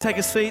Take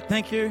a seat,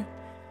 thank you.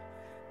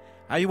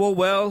 Are you all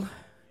well?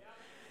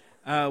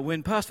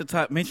 When Pastor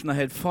Tart mentioned I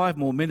had 5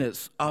 more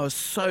minutes, I was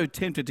so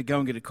tempted to go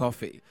and get a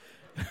coffee.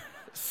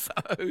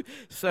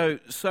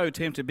 so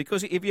tempted.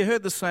 Because if you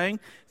heard the saying,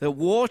 that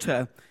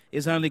water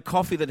is only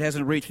coffee that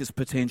hasn't reached its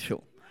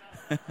potential.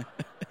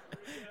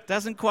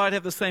 Doesn't quite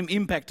have the same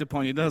impact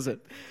upon you, does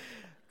it?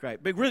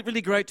 Great. But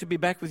really great to be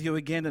back with you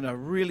again, and I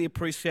really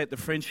appreciate the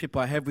friendship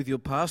I have with your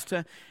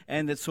pastor,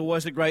 and it's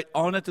always a great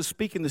honour to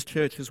speak in this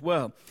church as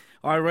well.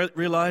 I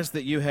realise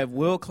that you have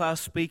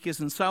world-class speakers,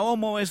 and so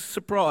I'm always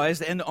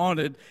surprised and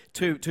honoured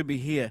to be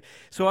here.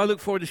 So I look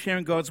forward to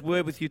sharing God's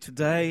Word with you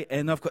today,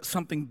 and I've got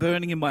something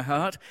burning in my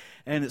heart,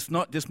 and it's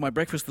not just my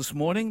breakfast this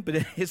morning, but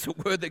it's a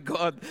word that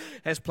God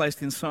has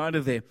placed inside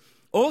of there.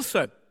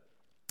 Also,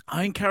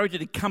 I encourage you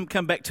to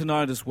come back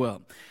tonight as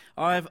well.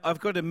 I've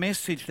got a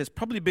message that's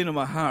probably been on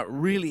my heart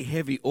really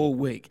heavy all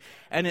week,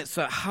 and it's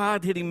a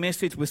hard-hitting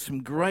message with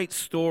some great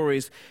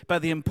stories,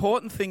 but the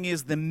important thing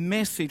is the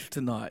message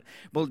tonight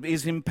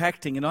is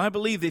impacting, and I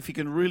believe that if you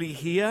can really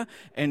hear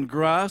and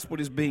grasp what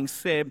is being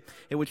said,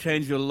 it will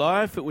change your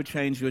life, it will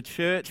change your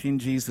church in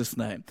Jesus'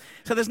 name.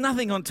 So there's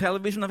nothing on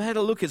television. I've had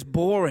a look. It's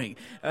boring.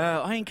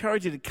 I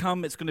encourage you to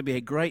come. It's going to be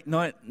a great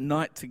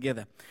night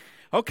together.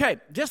 Okay,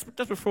 just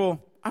before,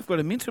 I've got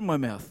a mint in my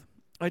mouth.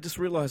 I just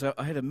realised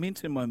I had a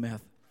mint in my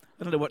mouth.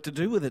 I don't know what to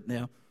do with it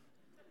now.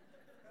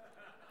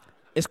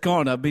 It's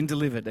gone. I've been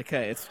delivered.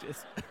 Okay, it's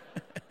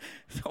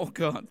all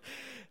gone.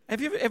 Have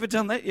you ever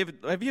done that?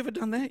 Have you ever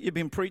done that? You've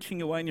been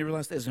preaching away and you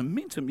realise there's a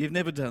mint in. You've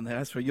never done that.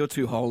 That's right. You're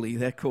too holy,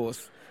 that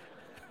course.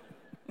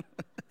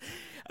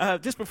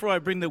 Just before I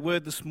bring the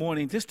word this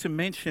morning, just to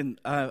mention,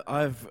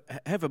 I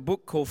have a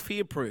book called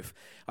Fear Proof.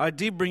 I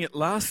did bring it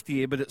last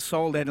year, but it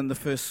sold out in the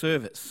first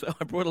service. So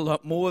I brought a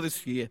lot more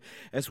this year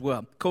as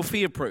well, called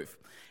Fear Proof.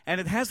 And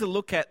it has a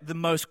look at the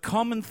most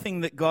common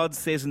thing that God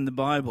says in the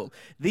Bible.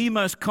 The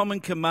most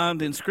common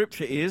command in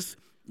Scripture is,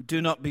 do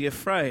not be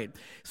afraid.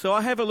 So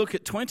I have a look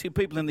at 20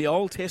 people in the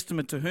Old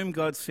Testament to whom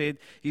God said,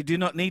 you do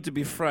not need to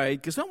be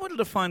afraid, because I wanted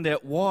to find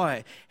out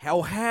why,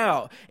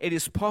 how it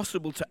is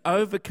possible to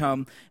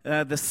overcome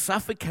the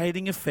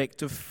suffocating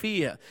effect of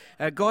fear.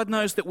 God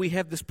knows that we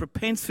have this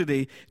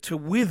propensity to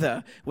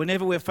wither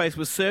whenever we're faced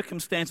with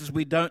circumstances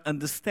we don't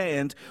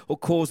understand or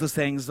cause us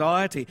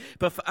anxiety.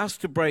 But for us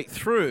to break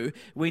through,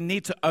 we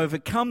need to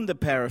overcome the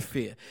power of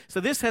fear. So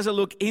this has a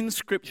look in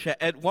Scripture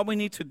at what we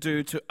need to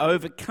do to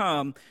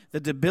overcome the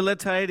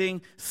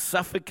debilitating,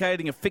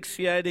 suffocating,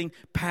 asphyxiating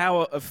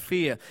power of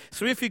fear.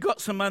 So if you've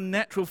got some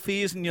unnatural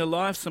fears in your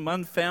life, some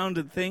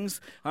unfounded things,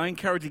 I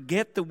encourage you to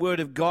get the Word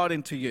of God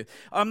into you.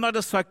 I'm not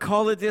a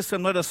psychologist,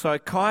 I'm not a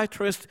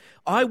psychiatrist.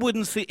 I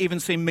wouldn't even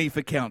see me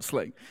for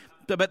counseling.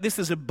 But this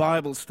is a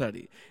Bible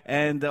study.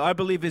 And I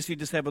believe as you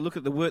just have a look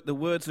at the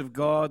words of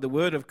God, the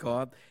Word of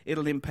God,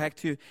 it'll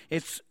impact you.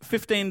 It's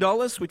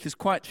 $15, which is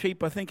quite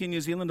cheap, I think, in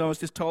New Zealand. I was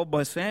just told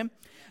by Sam.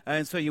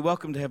 And so you're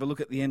welcome to have a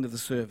look at the end of the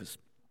service.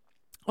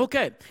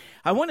 Okay,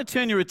 I want to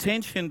turn your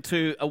attention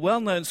to a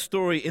well-known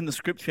story in the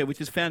Scripture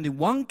which is found in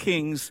 1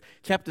 Kings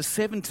chapter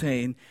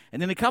 17,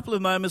 and in a couple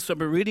of moments I'll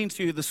be reading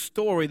to you the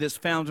story that's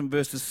found in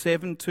verses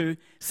 7 to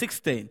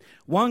 16.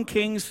 1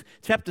 Kings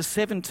chapter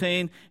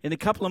 17, in a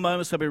couple of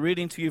moments I'll be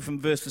reading to you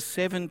from verses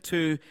 7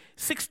 to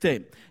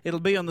 16. It'll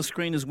be on the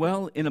screen as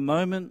well in a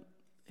moment.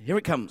 Here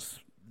it comes.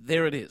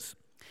 There it is.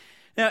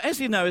 Now,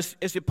 as you know,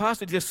 as your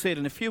pastor just said,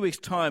 in a few weeks'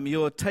 time,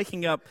 you're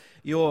taking up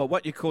your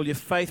what you call your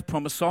faith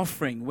promise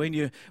offering. When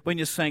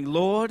you're saying,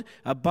 Lord,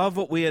 above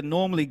what we are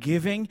normally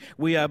giving,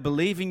 we are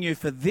believing you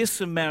for this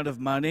amount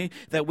of money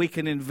that we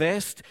can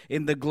invest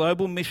in the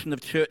global mission of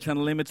Church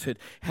Unlimited.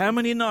 How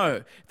many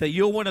know that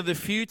you're one of the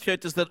few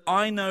churches that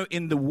I know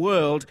in the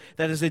world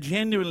that is a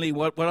genuinely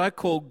what I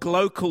call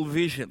glocal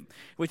vision,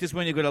 which is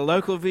when you've got a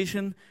local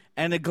vision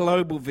and a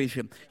global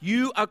vision.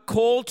 You are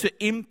called to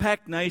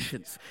impact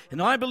nations.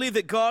 And I believe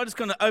that God is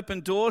going to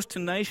open doors to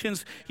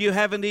nations you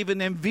haven't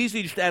even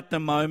envisaged at the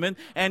moment,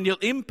 and you'll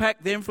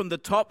impact them from the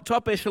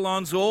top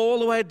echelons all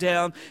the way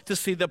down to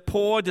see the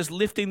poor just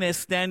lifting their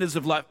standards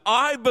of life.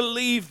 I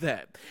believe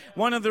that.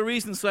 One of the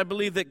reasons I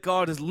believe that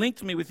God has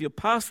linked me with your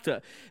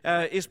pastor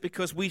is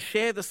because we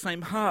share the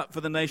same heart for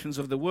the nations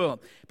of the world.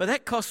 But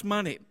that costs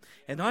money.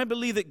 And I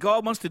believe that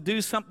God wants to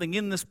do something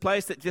in this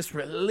place that just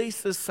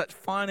releases such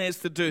finance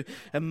to do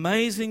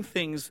amazing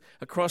things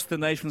across the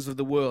nations of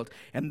the world.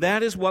 And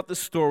that is what the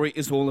story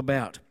is all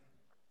about.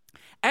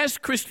 As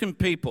Christian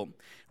people,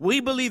 we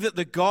believe that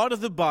the God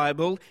of the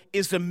Bible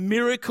is a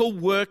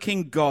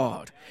miracle-working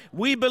God.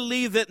 We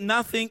believe that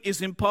nothing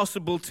is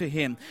impossible to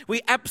Him. We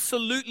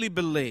absolutely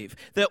believe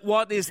that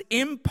what is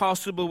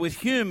impossible with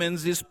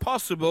humans is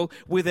possible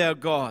with our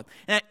God.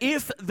 Now,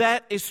 if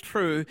that is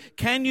true,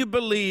 can you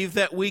believe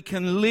that we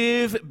can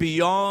live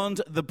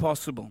beyond the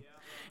possible?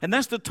 And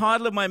that's the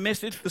title of my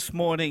message this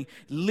morning,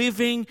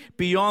 Living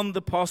Beyond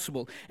the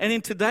Possible. And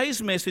in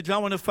today's message, I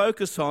want to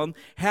focus on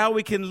how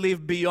we can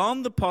live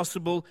beyond the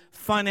possible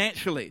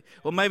financially.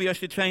 Or maybe I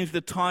should change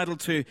the title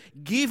to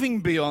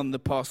Giving Beyond the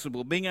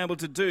Possible, being able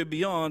to do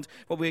beyond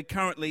what we're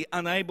currently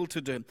unable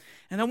to do.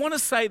 And I want to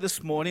say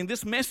this morning,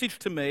 this message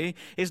to me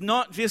is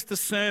not just a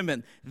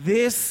sermon.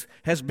 This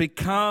has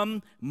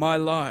become my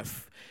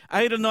life.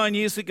 8 or 9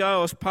 years ago,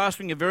 I was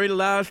pastoring a very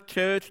large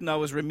church and I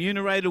was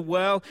remunerated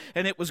well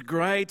and it was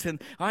great,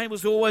 and I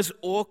was always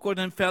awkward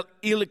and felt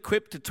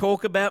ill-equipped to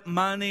talk about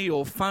money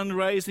or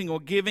fundraising or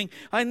giving.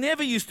 I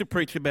never used to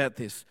preach about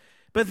this.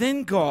 But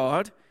then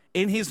God,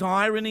 in his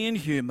irony and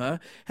humor,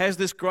 has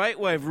this great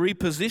way of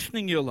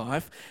repositioning your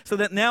life so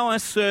that now I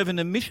serve in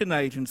a mission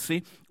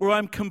agency where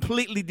I'm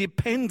completely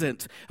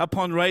dependent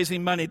upon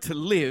raising money to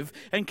live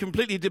and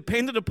completely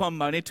dependent upon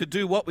money to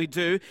do what we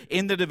do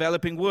in the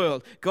developing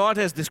world. God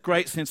has this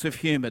great sense of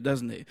humor,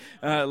 doesn't he?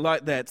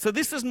 Like that. So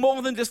this is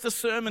more than just a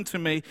sermon to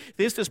me.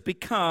 This has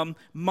become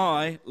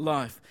my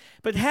life.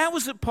 But how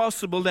is it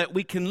possible that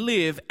we can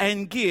live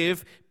and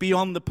give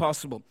beyond the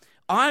possible?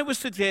 I would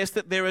suggest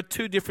that there are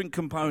two different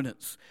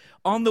components.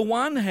 On the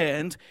one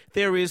hand,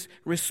 there is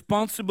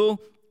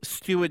responsible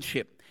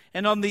stewardship.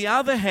 And on the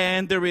other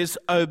hand, there is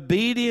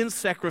obedient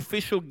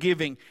sacrificial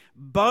giving.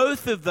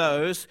 Both of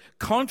those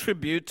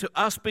contribute to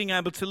us being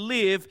able to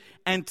live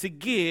and to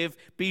give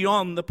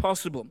beyond the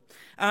possible.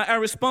 Our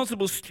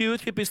responsible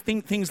stewardship is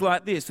things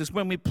like this. Is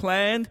when we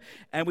plan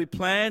and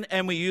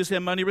we use our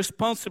money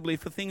responsibly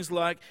for things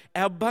like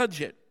our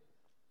budget,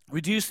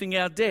 reducing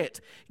our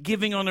debt,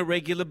 giving on a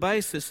regular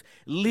basis,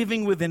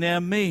 living within our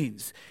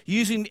means,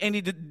 using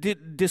any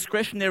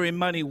discretionary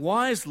money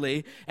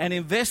wisely, and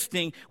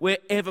investing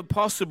wherever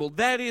possible.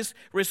 That is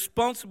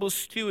responsible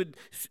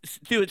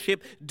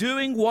stewardship,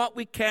 doing what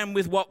we can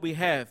with what we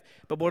have.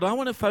 But what I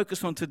want to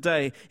focus on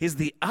today is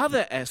the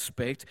other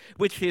aspect,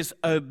 which is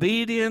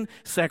obedient,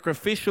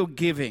 sacrificial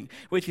giving,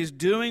 which is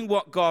doing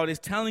what God is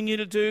telling you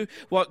to do,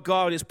 what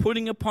God is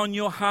putting upon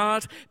your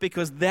heart,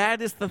 because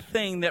that is the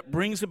thing that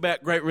brings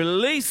about great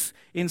release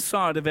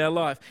inside of our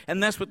life.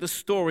 And that's what the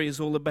story is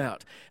all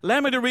about.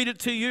 Allow me to read it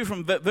to you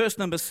from verse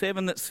number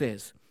 7 that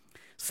says,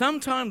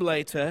 "Sometime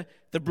later,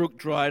 the brook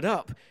dried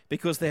up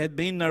because there had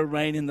been no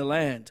rain in the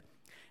land.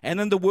 And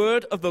then the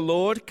word of the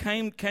Lord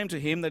came to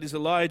him," that is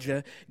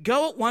Elijah,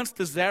 "Go at once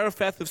to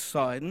Zarephath of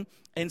Sidon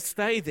and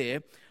stay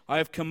there. I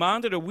have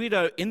commanded a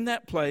widow in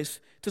that place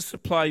to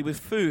supply you with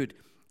food."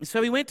 And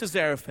so he went to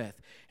Zarephath.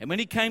 And when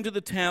he came to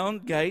the town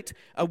gate,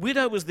 a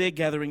widow was there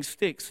gathering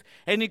sticks.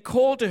 And he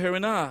called to her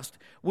and asked,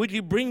 "Would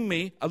you bring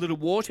me a little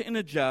water in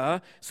a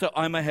jar so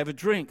I may have a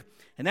drink?"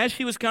 And as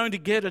she was going to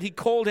get it, he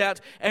called out,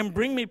 "And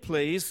bring me,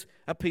 please,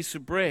 a piece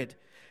of bread."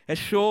 "As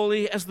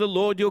surely as the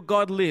Lord your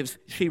God lives,"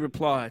 she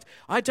replied,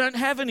 "I don't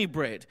have any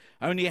bread,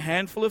 only a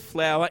handful of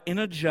flour in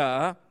a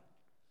jar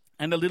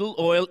and a little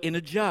oil in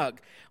a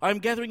jug. I am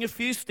gathering a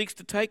few sticks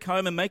to take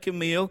home and make a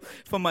meal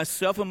for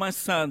myself and my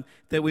son,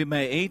 that we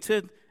may eat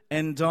it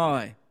and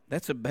die."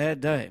 That's a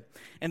bad day.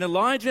 And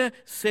Elijah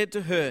said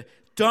to her,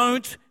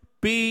 "Don't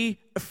be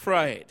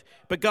afraid,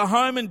 but go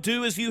home and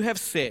do as you have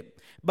said.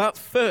 But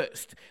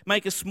first,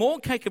 make a small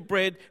cake of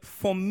bread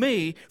for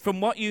me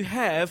from what you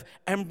have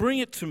and bring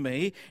it to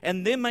me,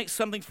 and then make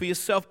something for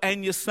yourself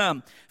and your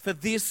son. For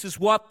this is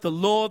what the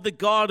Lord, the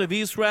God of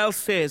Israel,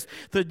 says.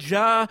 The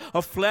jar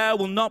of flour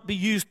will not be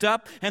used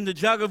up, and the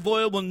jug of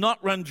oil will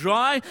not run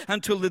dry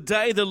until the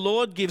day the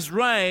Lord gives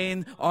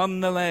rain on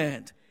the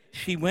land."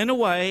 She went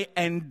away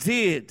and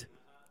did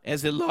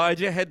as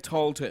Elijah had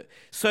told her.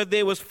 So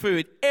there was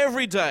food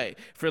every day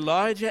for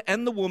Elijah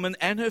and the woman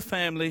and her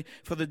family,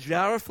 for the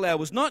jar of flour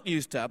was not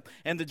used up,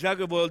 and the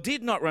jug of oil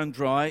did not run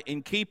dry,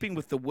 in keeping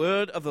with the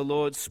word of the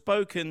Lord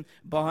spoken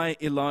by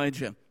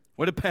Elijah.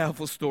 What a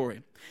powerful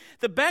story.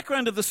 The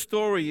background of the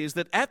story is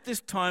that at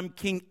this time,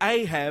 King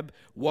Ahab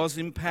was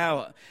in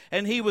power,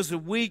 and he was a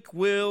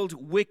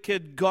weak-willed,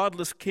 wicked,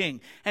 godless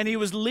king, and he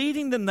was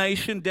leading the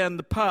nation down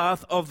the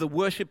path of the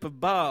worship of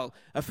Baal,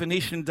 a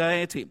Phoenician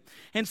deity.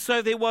 And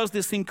so there was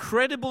this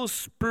incredible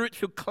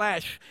spiritual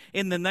clash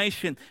in the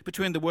nation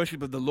between the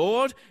worship of the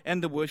Lord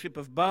and the worship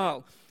of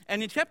Baal.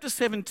 And in chapter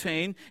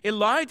 17,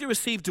 Elijah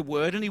received a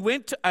word, and he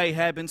went to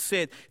Ahab and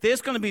said,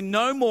 "There's going to be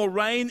no more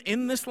rain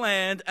in this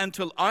land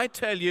until I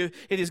tell you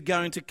it is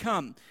going to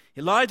come."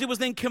 Elijah was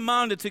then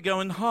commanded to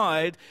go and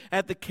hide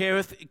at the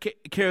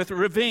Kerith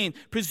ravine,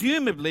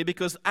 presumably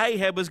because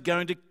Ahab was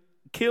going to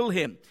kill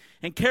him.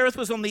 And Kerith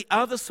was on the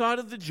other side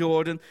of the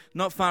Jordan,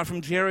 not far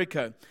from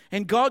Jericho.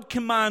 And God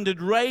commanded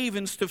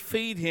ravens to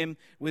feed him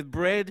with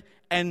bread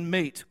and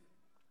meat.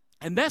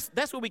 And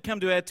that's where we come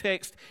to our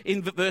text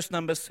in verse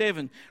number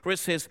 7, where it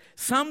says,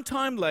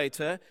 "Sometime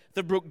later,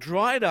 the brook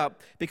dried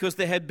up because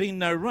there had been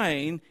no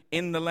rain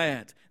in the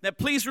land." Now,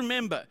 please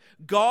remember,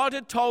 God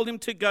had told him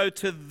to go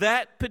to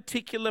that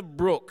particular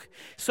brook.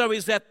 So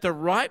he's at the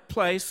right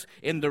place,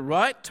 in the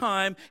right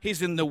time.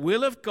 He's in the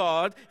will of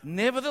God.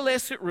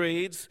 Nevertheless, it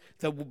reads,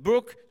 the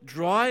brook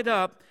dried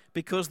up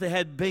because there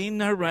had been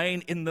no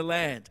rain in the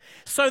land.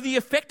 So the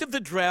effect of the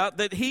drought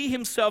that he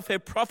himself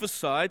had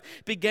prophesied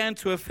began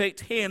to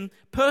affect him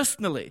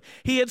personally.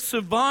 He had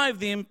survived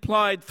the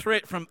implied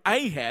threat from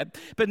Ahab,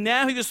 but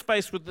now he was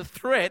faced with the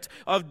threat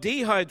of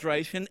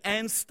dehydration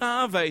and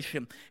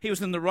starvation. He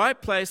was in the right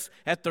place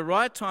at the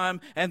right time,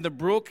 and the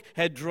brook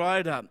had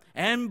dried up.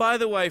 And by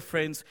the way,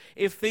 friends,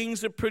 if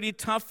things are pretty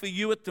tough for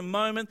you at the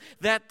moment,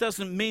 that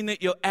doesn't mean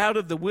that you're out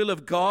of the will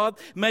of God.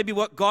 Maybe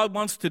what God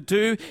wants to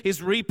do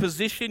is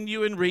reposition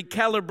you and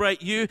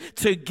recalibrate you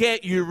to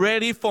get you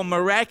ready for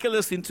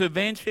miraculous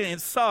intervention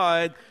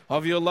inside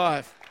of your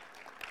life.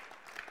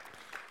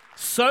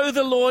 So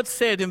the Lord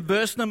said in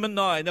verse number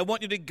 9, I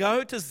want you to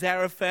go to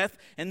Zarephath,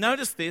 and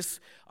notice this,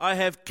 I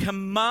have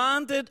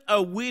commanded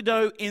a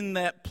widow in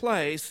that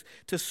place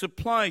to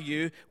supply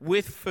you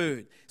with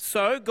food.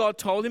 So God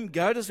told him,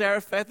 go to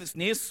Zarephath, it's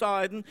near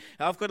Sidon.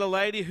 I've got a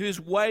lady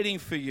who's waiting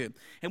for you.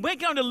 And we're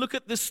going to look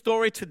at this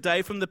story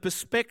today from the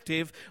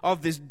perspective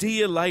of this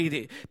dear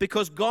lady,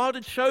 because God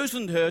had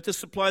chosen her to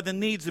supply the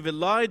needs of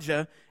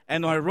Elijah.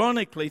 And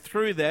ironically,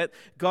 through that,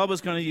 God was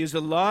going to use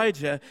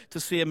Elijah to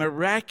see a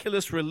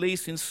miraculous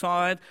release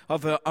inside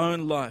of her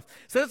own life.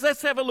 So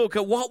let's have a look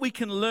at what we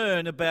can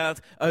learn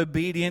about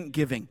obedient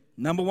giving.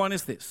 Number one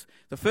is this.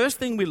 The first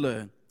thing we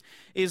learn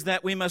is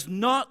that we must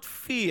not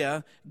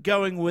fear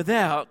going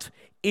without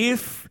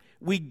if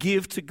we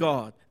give to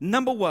God.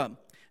 Number one,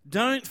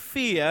 don't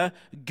fear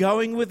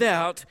going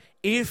without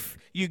if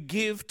you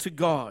give to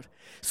God.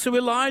 So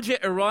Elijah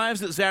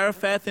arrives at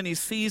Zarephath and he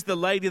sees the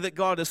lady that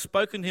God has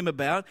spoken to him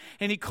about,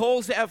 and he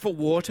calls out for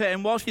water,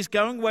 and while she's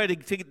going away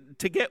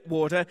to get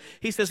water,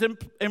 he says,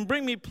 and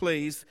bring me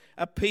please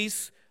a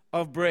piece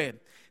of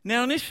bread.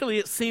 Now initially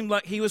it seemed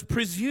like he was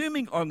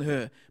presuming on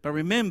her, but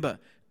remember,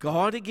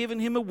 God had given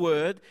him a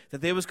word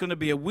that there was going to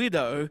be a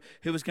widow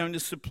who was going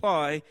to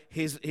supply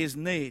his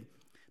need.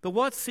 But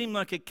what seemed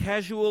like a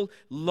casual,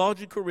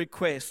 logical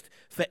request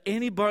for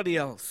anybody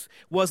else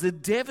was a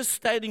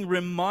devastating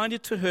reminder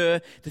to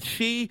her that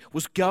she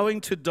was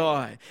going to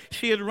die.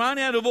 She had run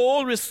out of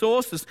all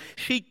resources.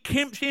 It's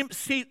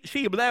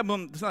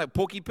like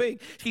Porky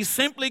Pig. She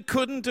simply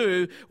couldn't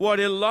do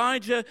what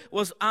Elijah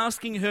was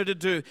asking her to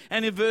do.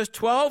 And in verse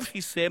 12,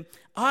 she said,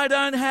 I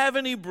don't have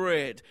any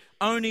bread,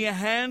 only a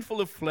handful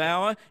of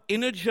flour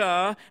in a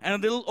jar and a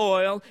little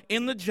oil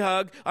in the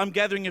jug. I'm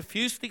gathering a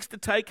few sticks to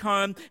take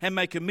home and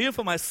make a meal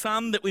for my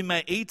son that we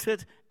may eat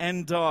it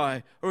and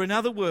die. Or in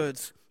other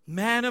words,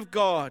 man of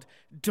God,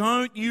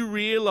 don't you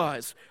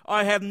realize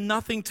I have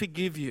nothing to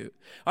give you?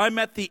 I'm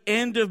at the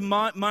end of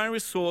my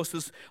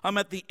resources. I'm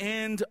at the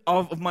end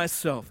of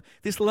myself.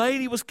 This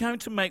lady was going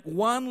to make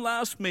one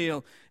last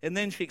meal, and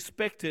then she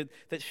expected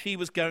that she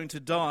was going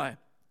to die.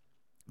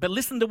 But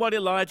listen to what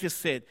Elijah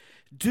said.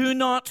 Do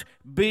not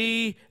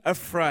be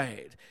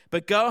afraid,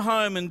 but go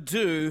home and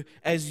do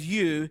as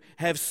you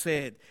have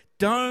said.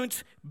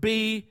 Don't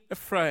be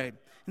afraid.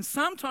 And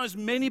sometimes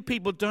many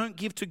people don't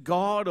give to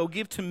God or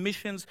give to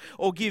missions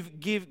or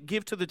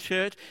give to the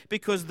church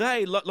because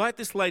they, like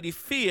this lady,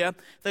 fear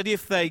that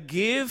if they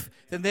give,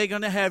 then they're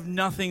going to have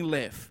nothing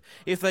left.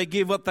 If they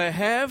give what they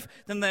have,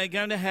 then they're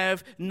going to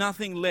have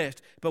nothing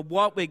left. But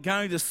what we're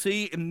going to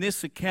see in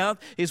this account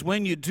is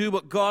when you do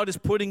what God is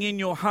putting in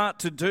your heart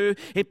to do,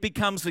 it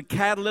becomes a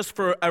catalyst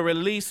for a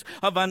release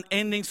of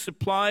unending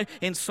supply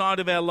inside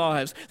of our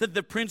lives. That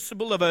the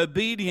principle of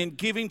obedient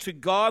giving to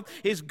God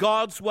is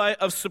God's way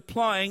of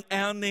supplying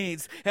our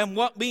needs. And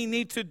what we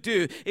need to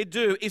do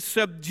is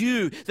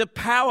subdue the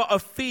power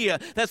of fear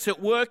that's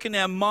at work in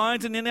our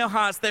minds and in our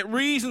hearts that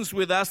reasons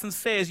with us and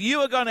says, you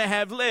are going to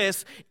have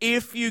less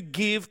if you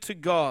give to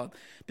God.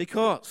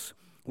 Because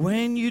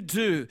when you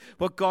do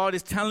what God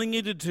is telling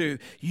you to do,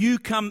 you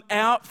come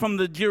out from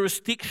the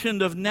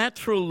jurisdiction of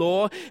natural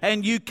law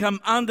and you come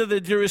under the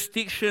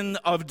jurisdiction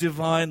of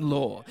divine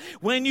law.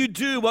 When you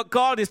do what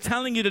God is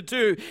telling you to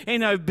do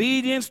in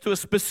obedience to a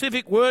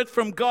specific word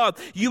from God,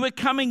 you are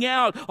coming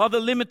out of the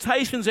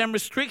limitations and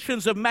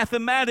restrictions of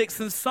mathematics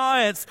and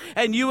science,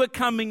 and you are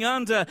coming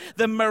under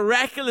the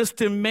miraculous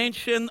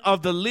dimension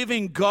of the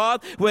living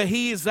God, where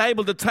He is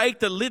able to take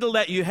the little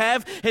that you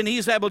have and He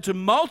is able to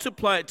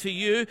multiply it to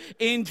you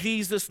in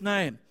Jesus'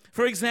 name.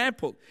 For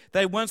example,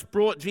 they once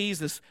brought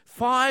Jesus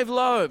 5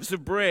 loaves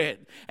of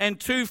bread and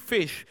 2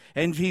 fish,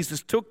 and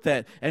Jesus took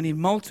that and He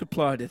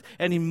multiplied it,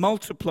 and He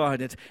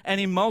multiplied it, and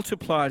He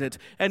multiplied it,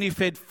 and He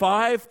fed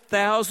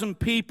 5,000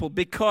 people,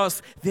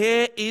 because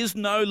there is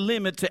no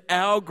limit to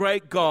our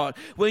great God.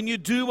 When you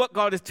do what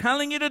God is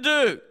telling you to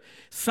do,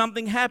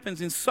 something happens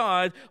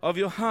inside of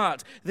your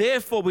heart.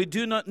 Therefore, we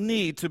do not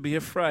need to be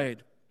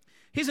afraid.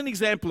 Here's an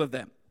example of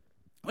that.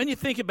 When you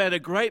think about a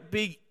great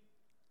big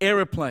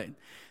aeroplane,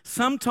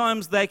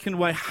 sometimes they can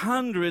weigh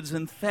hundreds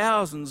and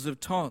thousands of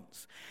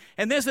tons.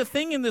 And there's a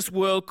thing in this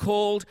world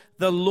called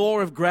the law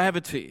of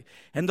gravity.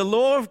 And the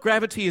law of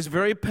gravity is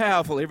very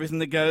powerful. Everything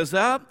that goes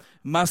up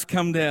must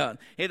come down.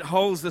 It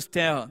holds us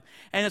down.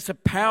 And it's a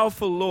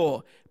powerful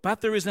law.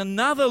 But there is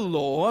another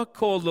law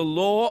called the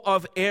law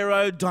of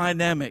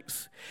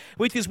aerodynamics.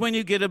 which is when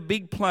you get a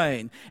big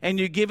plane and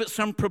you give it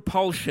some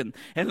propulsion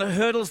and it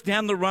hurtles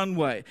down the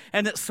runway,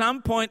 and at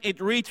some point it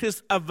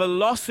reaches a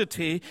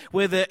velocity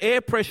where the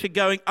air pressure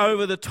going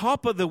over the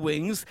top of the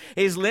wings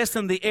is less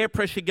than the air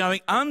pressure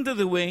going under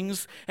the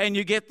wings, and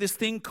you get this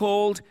thing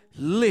called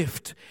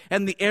lift,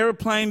 and the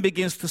airplane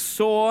begins to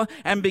soar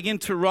and begin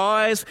to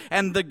rise,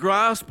 and the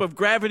grasp of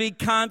gravity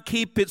can't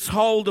keep its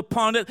hold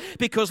upon it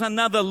because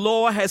another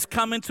law has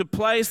come into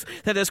place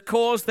that has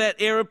caused that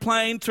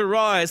airplane to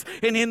rise.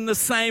 And in the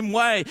same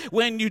way,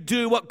 when you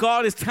do what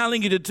God is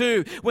telling you to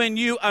do, when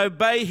you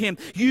obey Him,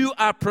 you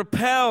are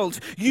propelled,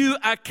 you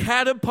are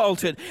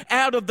catapulted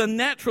out of the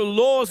natural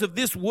laws of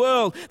this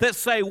world that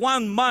say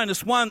 1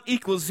 minus 1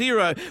 equals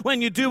 0. When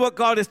you do what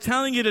God is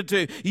telling you to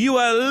do, you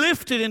are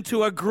lifted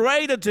into a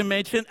greater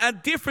dimension, a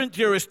different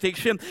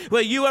jurisdiction,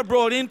 where you are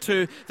brought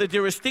into the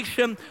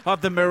jurisdiction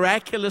of the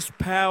miraculous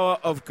power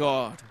of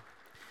God.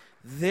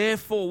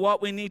 Therefore,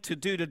 what we need to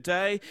do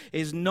today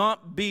is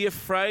not be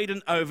afraid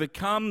and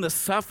overcome the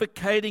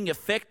suffocating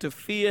effect of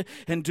fear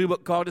and do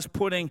what God is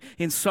putting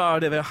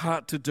inside of our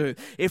heart to do.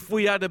 If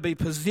we are to be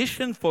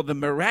positioned for the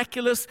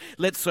miraculous,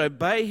 let's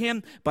obey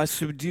Him by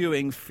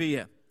subduing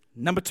fear.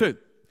 Number 2,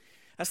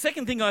 a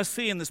second thing I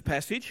see in this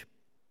passage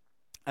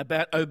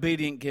about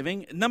obedient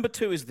giving, number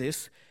 2, is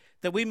this,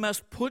 that we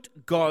must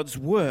put God's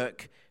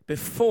work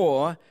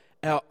before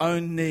our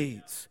own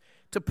needs.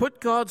 To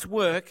put God's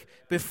work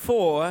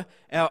before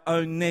our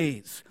own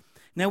needs.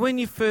 Now, when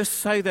you first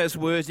say those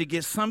words, you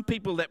get some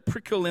people that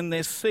prickle in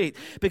their seat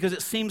because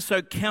it seems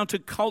so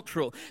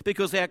countercultural,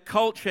 because our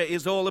culture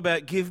is all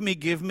about give me,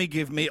 give me,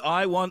 give me,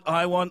 I want,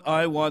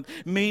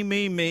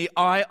 me,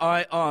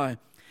 I.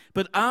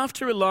 But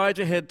after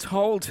Elijah had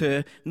told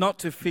her not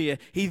to fear,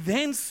 he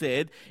then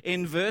said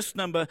in verse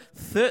number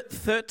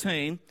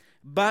 13,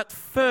 but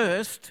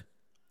first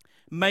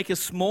make a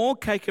small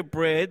cake of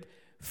bread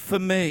for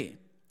me.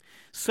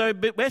 So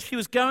but as she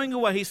was going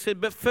away, he said,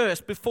 but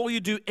first, before you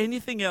do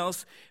anything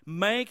else,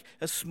 make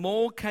a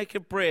small cake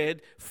of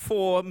bread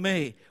for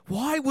me.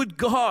 Why would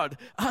God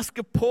ask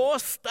a poor,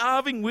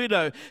 starving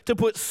widow to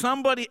put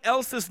somebody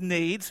else's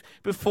needs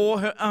before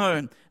her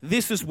own?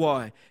 This is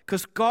why.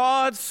 Because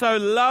God so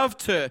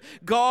loved her.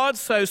 God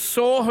so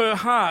saw her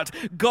heart.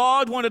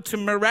 God wanted to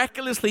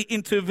miraculously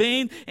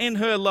intervene in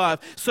her life.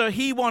 So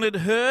He wanted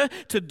her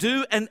to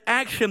do an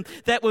action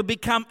that would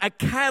become a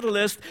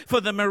catalyst for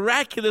the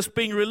miraculous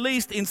being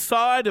released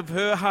inside of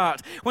her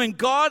heart. When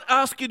God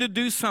asks you to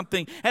do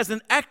something as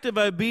an act of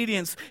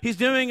obedience, He's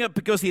doing it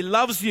because He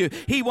loves you.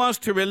 He wants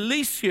to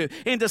release you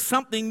into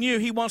something new.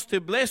 He wants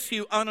to bless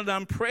you on an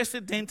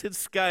unprecedented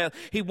scale.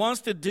 He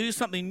wants to do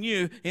something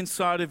new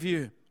inside of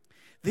you.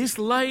 This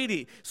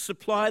lady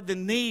supplied the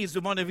needs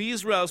of one of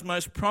Israel's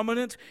most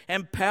prominent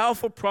and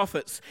powerful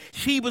prophets.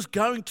 She was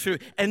going to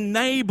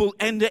enable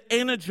and to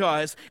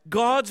energize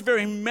God's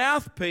very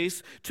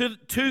mouthpiece to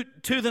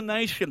the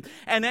nation.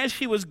 And as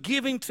she was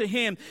giving to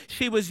him,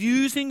 she was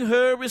using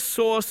her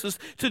resources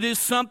to do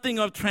something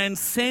of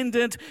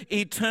transcendent,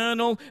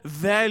 eternal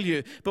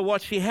value. But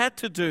what she had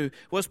to do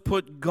was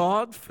put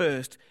God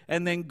first,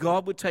 and then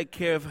God would take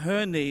care of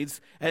her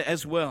needs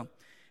as well.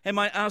 Am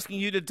I asking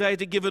you today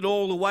to give it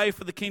all away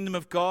for the kingdom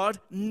of God?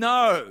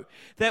 No.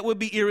 That would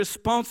be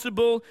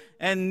irresponsible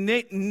and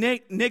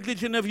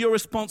negligent of your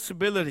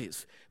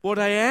responsibilities. What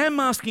I am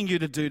asking you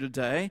to do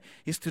today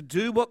is to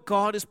do what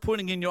God is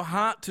putting in your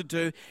heart to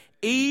do,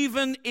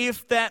 even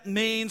if that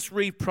means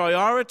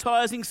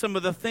reprioritizing some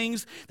of the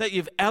things that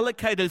you've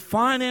allocated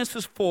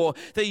finances for,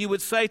 that you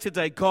would say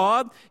today,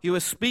 God, you are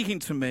speaking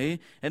to me,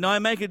 and I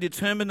make a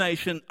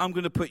determination, I'm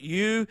going to put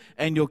you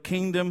and your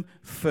kingdom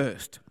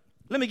first.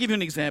 Let me give you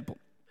an example.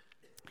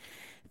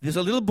 There's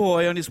a little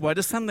boy on his way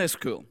to Sunday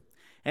school,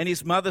 and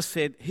his mother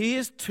said,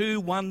 here's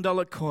 2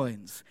 $1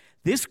 coins.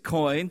 This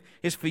coin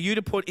is for you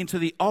to put into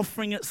the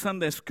offering at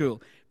Sunday school,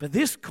 but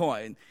this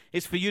coin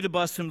is for you to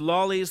buy some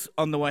lollies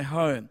on the way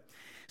home.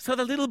 So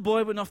the little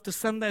boy went off to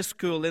Sunday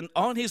school, and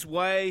on his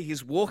way,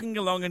 he's walking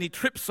along and he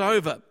trips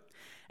over.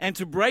 And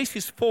to brace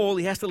his fall,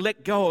 he has to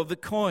let go of the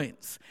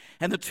coins.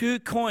 And the 2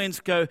 coins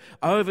go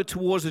over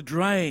towards a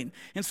drain.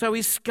 And so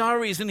he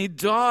scurries and he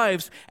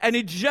dives, and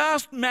he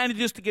just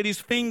manages to get his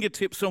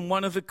fingertips on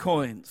one of the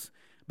coins.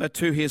 But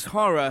to his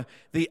horror,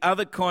 the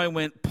other coin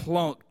went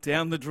plonk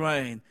down the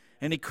drain,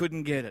 and he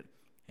couldn't get it.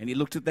 And he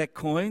looked at that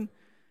coin,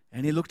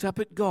 and he looked up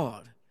at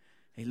God.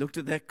 He looked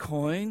at that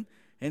coin,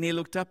 and he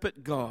looked up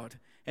at God.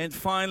 And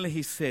finally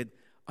he said,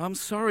 I'm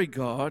sorry,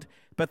 God,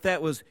 but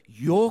that was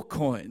your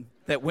coin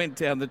that went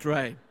down the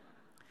drain.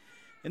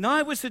 And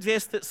I would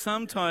suggest that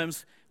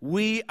sometimes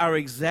we are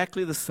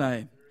exactly the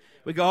same.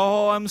 We go,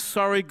 oh, I'm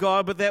sorry,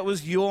 God, but that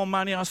was your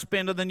money. I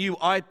spent on the new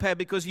iPad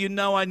because you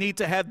know I need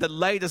to have the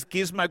latest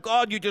gizmo.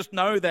 God, you just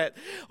know that.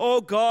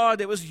 Oh, God,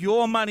 it was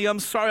your money. I'm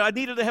sorry. I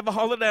needed to have a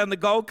holiday on the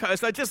Gold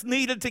Coast. I just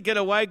needed to get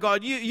away,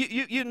 God.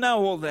 You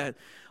know all that.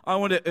 I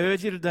want to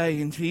urge you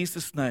today in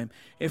Jesus' name,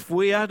 if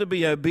we are to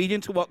be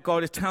obedient to what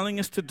God is telling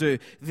us to do,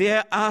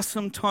 there are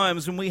some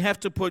times when we have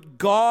to put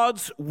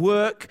God's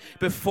work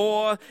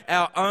before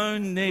our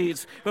own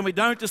needs, when we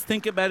don't just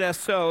think about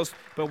ourselves,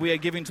 but we are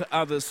giving to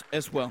others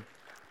as well.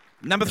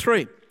 Number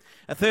 3,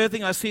 a third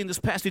thing I see in this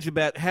passage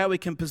about how we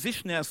can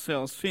position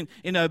ourselves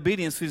in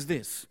obedience is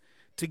this: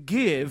 to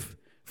give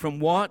from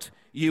what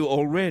you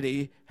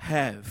already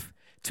have.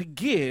 To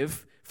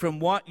give from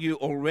what you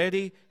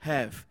already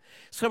have.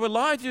 So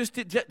Elijah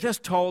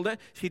just told her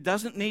she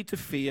doesn't need to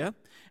fear,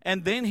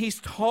 and then he's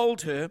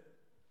told her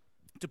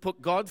to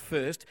put God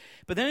first.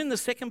 But then in the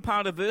second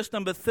part of verse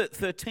number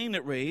 13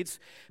 it reads,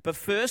 "But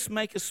first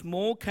make a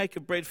small cake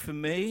of bread for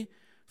me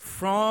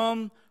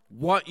from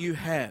what you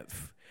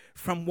have."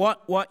 From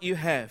what you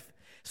have.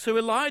 So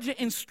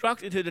Elijah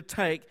instructed her to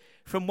take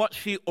from what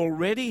she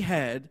already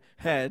had,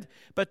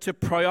 but to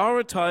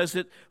prioritize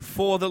it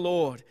for the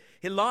Lord.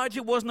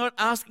 Elijah was not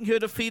asking her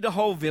to feed a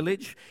whole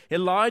village.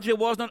 Elijah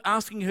was not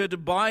asking her to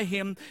buy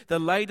him the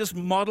latest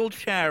model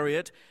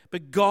chariot,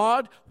 but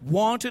God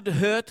wanted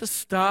her to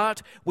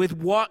start with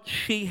what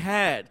she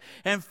had.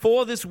 And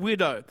for this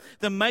widow,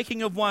 the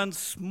making of one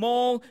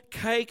small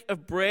cake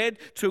of bread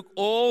took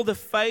all the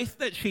faith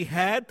that she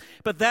had,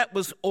 but that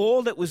was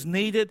all that was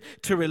needed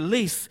to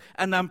release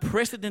an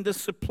unprecedented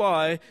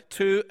supply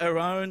to her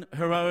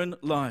own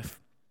life.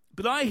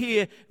 But I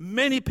hear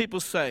many people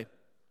say,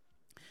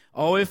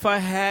 "Oh, if I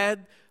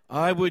had,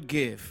 I would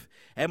give.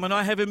 And when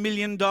I have $1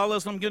 million,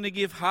 I'm going to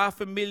give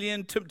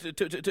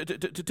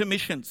 $500,000 to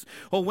missions.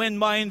 Or when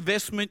my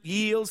investment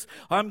yields,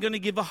 I'm going to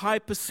give a high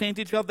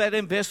percentage of that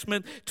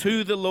investment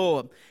to the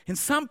Lord." And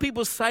some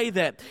people say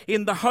that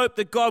in the hope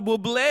that God will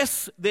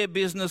bless their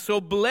business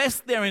or bless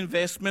their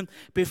investment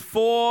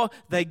before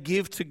they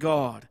give to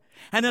God.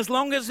 And as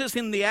long as it's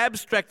in the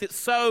abstract, it's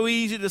so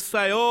easy to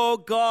say, "Oh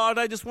God,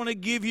 I just want to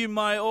give you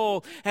my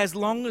all," as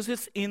long as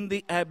it's in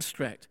the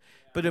abstract.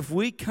 But if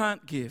we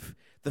can't give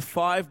the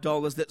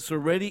 $5 that's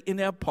already in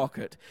our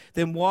pocket,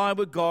 then why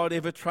would God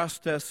ever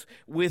trust us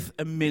with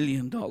 $1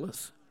 million?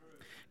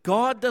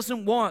 God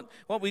doesn't want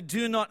what we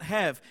do not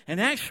have. And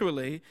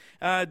actually,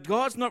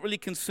 God's not really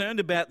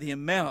concerned about the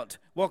amount.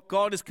 What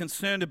God is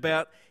concerned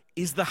about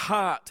is the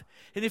heart.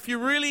 And if you're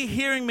really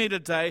hearing me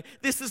today,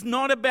 this is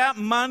not about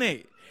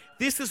money.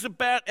 This is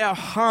about our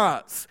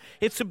hearts.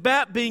 It's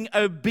about being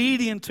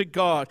obedient to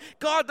God.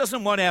 God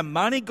doesn't want our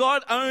money.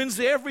 God owns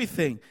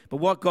everything.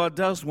 But what God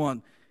does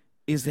want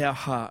is our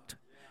heart.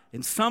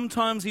 And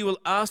sometimes He will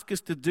ask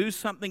us to do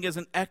something as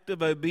an act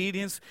of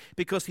obedience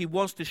because He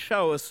wants to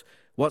show us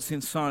what's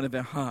inside of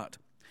our heart.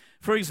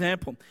 For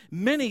example,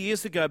 many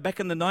years ago, back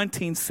in the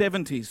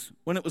 1970s,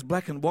 when it was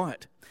black and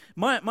white,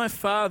 my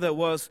father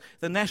was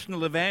the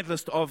national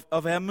evangelist of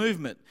our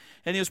movement.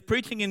 And he was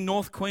preaching in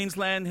North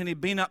Queensland, and he'd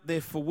been up there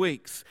for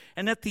weeks.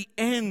 And at the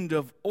end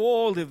of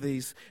all of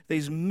these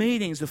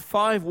meetings, of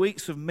 5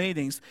 weeks of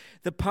meetings,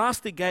 the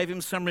pastor gave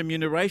him some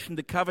remuneration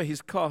to cover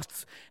his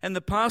costs. And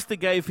the pastor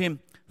gave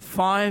him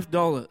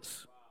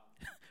 $5.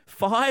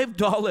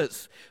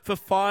 $5 for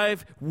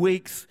 5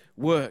 weeks'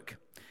 work.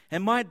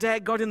 And my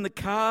dad got in the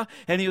car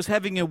and he was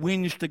having a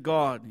whinge to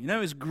God. You know,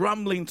 he was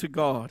grumbling to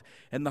God.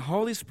 And the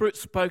Holy Spirit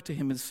spoke to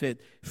him and said,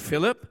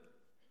 "Philip,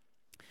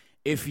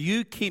 if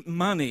you keep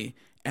money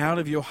out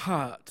of your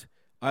heart,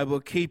 I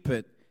will keep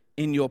it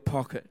in your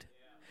pocket."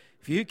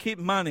 If you keep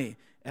money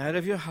out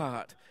of your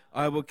heart,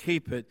 I will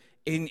keep it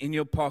in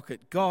your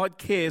pocket. God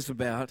cares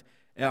about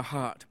our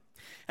heart.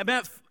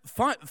 About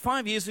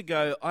 5 years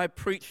ago, I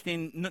preached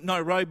in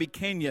Nairobi,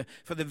 Kenya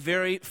for the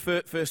very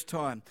first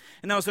time.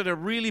 And I was at a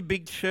really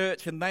big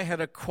church, and they had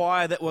a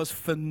choir that was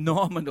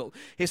phenomenal.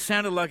 It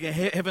sounded like a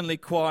heavenly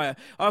choir.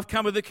 I've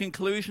come to the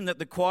conclusion that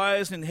the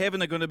choirs in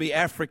heaven are going to be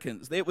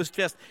Africans. It was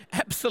just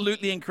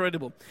absolutely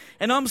incredible.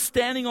 And I'm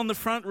standing on the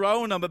front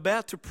row, and I'm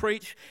about to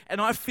preach,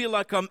 and I feel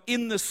like I'm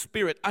in the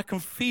Spirit. I can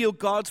feel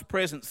God's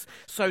presence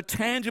so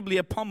tangibly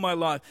upon my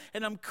life.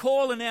 And I'm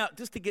calling out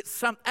just to get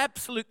some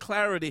absolute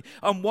clarity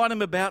on what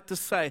I'm about to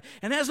say.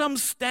 And as I'm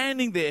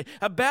standing there,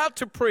 about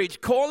to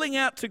preach, calling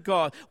out to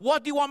God,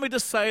 "What do you want me to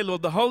say,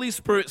 Lord?" the Holy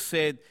Spirit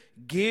said,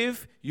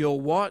 "Give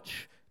your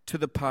watch to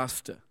the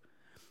pastor."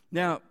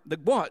 Now, the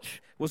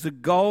watch was a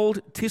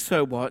gold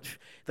Tissot watch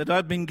that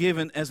I'd been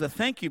given as a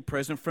thank you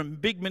present from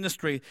big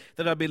ministry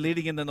that I'd been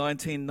leading in the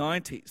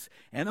 1990s.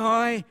 And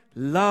I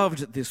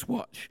loved this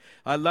watch.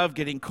 I loved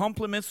getting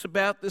compliments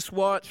about this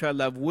watch. I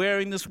loved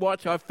wearing this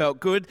watch. I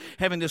felt good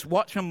having this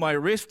watch on my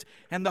wrist.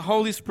 And the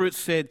Holy Spirit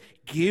said,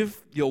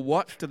 "Give your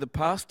watch to the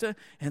pastor."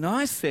 And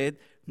I said,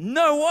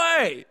 "No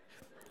way."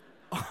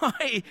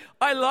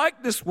 I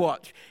like this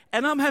watch.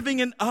 And I'm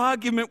having an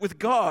argument with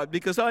God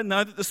because I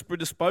know that the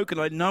Spirit has spoken.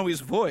 I know His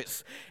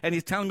voice. And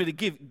He's telling me to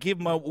give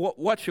my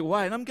watch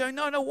away. And I'm going,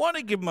 no, I don't want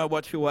to give my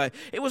watch away.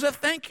 It was a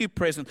thank you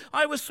present.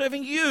 I was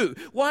serving you.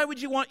 Why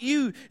would you want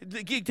you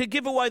to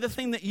give away the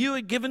thing that you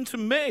had given to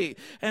me?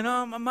 And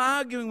I'm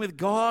arguing with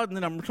God, and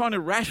then I'm trying to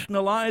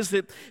rationalize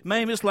it.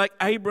 Maybe it's like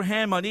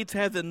Abraham. I need to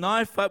have the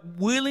knife up,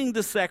 willing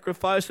to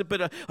sacrifice it,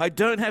 but I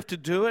don't have to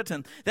do it.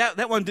 And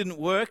that one didn't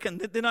work. And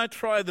then I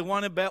tried the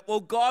one about, well,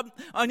 God,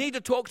 I need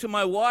to talk to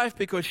my wife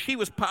because she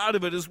was part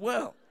of it as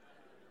well.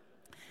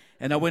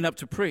 And I went up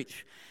to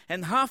preach.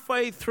 And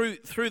halfway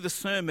through the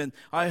sermon,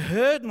 I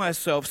heard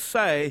myself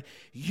say,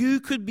 you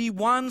could be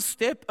one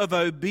step of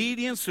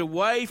obedience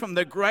away from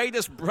the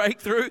greatest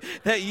breakthrough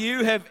that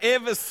you have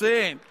ever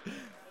seen.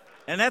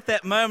 And at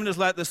that moment, it's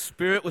like the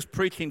Spirit was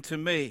preaching to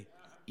me.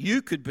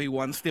 You could be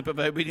one step of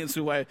obedience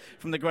away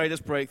from the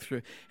greatest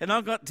breakthrough. And I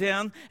got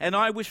down, and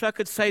I wish I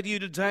could say to you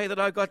today that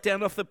I got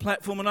down off the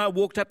platform and I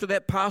walked up to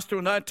that pastor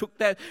and I took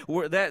that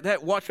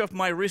watch off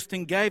my wrist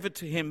and gave it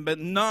to him. But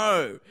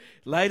no.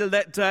 Later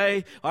that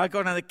day, I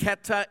got on a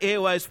Qatar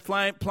Airways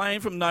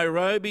plane from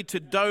Nairobi to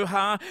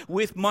Doha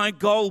with my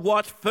gold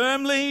watch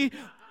firmly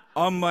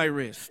on my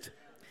wrist.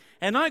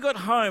 And I got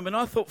home and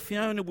I thought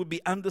Fiona would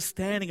be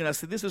understanding. And I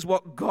said, this is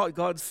what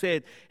God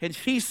said. And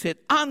she said,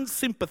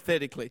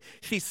 unsympathetically,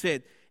 she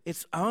said,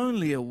 it's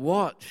only a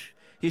watch.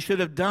 You should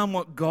have done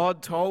what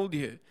God told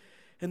you.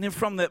 And then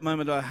from that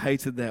moment, I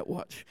hated that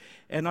watch.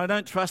 And I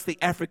don't trust the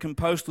African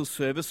Postal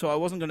Service, so I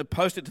wasn't going to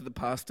post it to the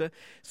pastor.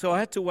 So I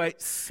had to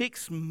wait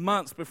 6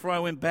 months before I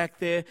went back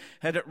there,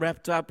 had it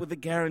wrapped up with the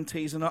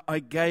guarantees, and I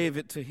gave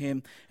it to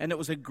him. And it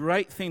was a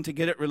great thing to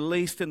get it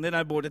released. And then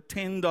I bought a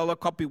 $10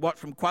 copy watch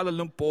from Kuala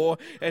Lumpur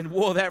and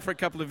wore that for a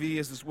couple of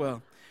years as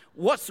well.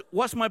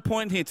 What's my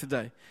point here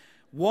today?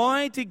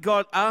 Why did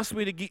God ask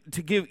me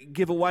to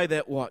give away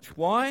that watch?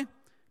 Why?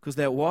 Because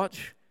that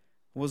watch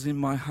was in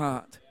my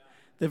heart.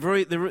 The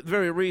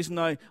very reason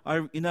I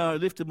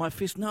lifted my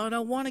fist, no, I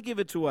don't want to give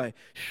it away,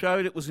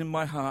 showed it was in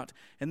my heart.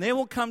 And there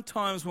will come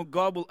times when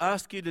God will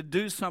ask you to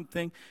do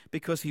something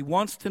because He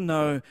wants to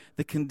know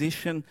the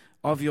condition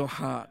of your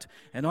heart.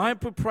 And I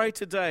pray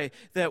today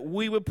that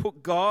we would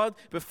put God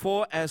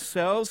before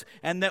ourselves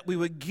and that we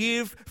would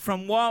give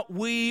from what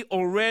we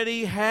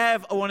already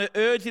have. I want to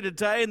urge you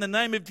today in the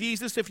name of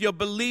Jesus, if you're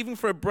believing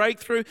for a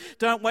breakthrough,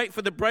 don't wait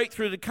for the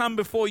breakthrough to come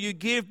before you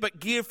give, but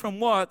give from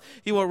what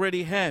you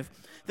already have.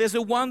 There's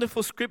a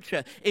wonderful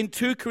scripture in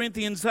 2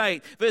 Corinthians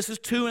 8, verses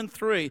 2 and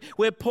 3,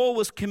 where Paul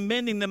was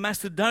commending the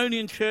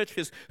Macedonian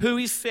churches, who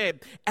he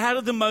said, out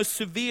of the most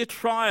severe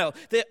trial,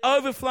 their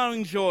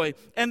overflowing joy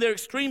and their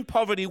extreme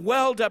poverty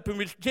welled up in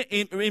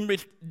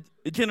rich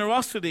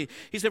generosity.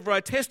 He said, for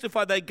I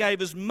testify they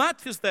gave as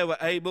much as they were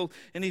able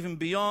and even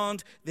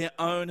beyond their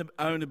own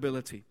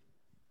ability.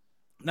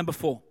 Number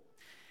 4.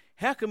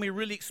 How can we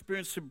really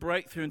experience a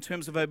breakthrough in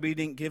terms of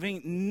obedient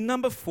giving?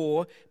 Number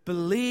 4,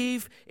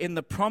 believe in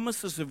the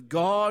promises of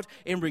God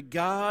in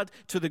regard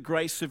to the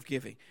grace of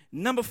giving.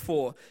 Number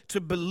 4, to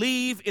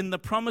believe in the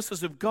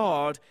promises of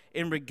God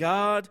in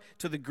regard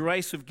to the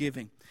grace of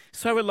giving.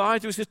 So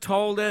Elijah has just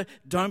told her,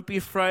 don't be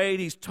afraid.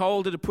 He's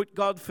told her to put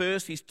God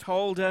first. He's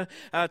told her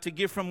to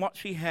give from what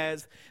she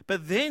has.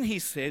 But then he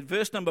said,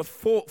 verse number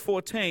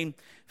 14,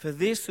 for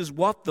this is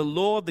what the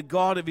Lord, the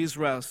God of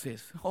Israel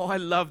says. Oh, I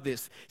love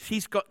this.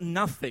 She's got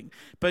nothing.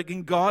 But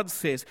God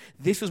says,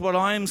 this is what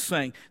I am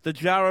saying. The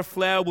jar of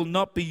flour will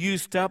not be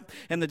used up,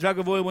 and the jug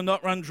of oil will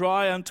not run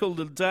dry until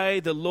the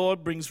day the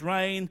Lord brings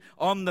rain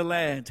on the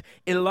land.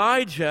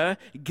 Elijah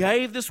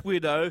gave this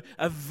widow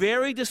a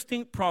very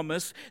distinct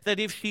promise that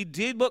if she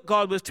did what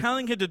God was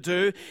telling her to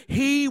do,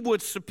 He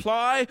would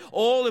supply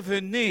all of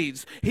her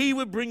needs. He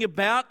would bring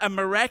about a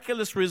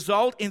miraculous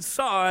result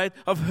inside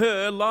of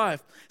her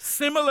life.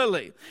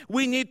 Similarly,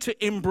 we need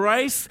to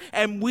embrace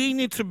and we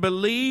need to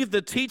believe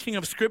the teaching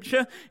of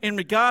Scripture in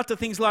regard to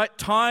things like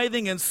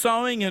tithing and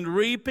sowing and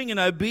reaping and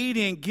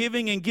obedient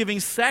giving and giving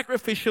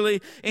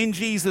sacrificially in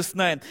Jesus'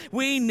 name.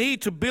 We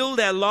need to build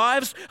our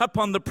lives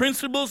upon the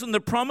principles and the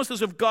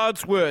promises of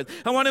God's Word.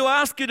 I want to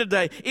ask you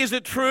today, is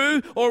it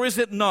true or is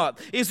it not?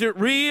 Is it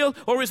real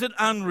or is it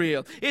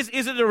unreal? Is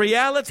it a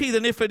reality?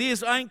 Then if it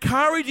is, I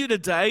encourage you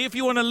today, if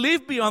you want to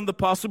live beyond the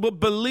possible,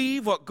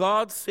 believe what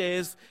God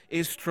says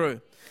is true.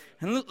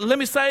 And let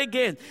me say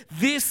again,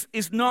 this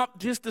is not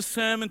just a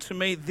sermon to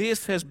me,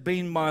 this has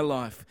been my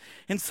life.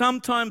 And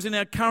sometimes in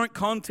our current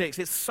context,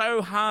 it's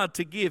so hard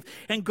to give.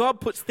 And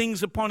God puts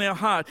things upon our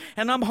heart.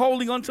 And I'm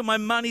holding on to my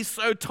money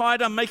so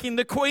tight, I'm making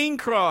the Queen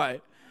cry.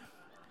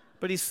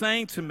 But He's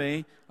saying to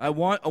me, I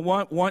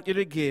want you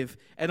to give,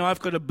 and I've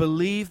got to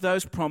believe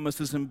those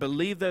promises and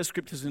believe those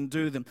scriptures and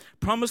do them.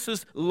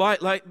 Promises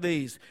like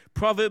these.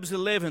 Proverbs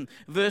 11,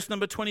 verse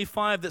number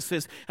 25 that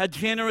says, a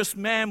generous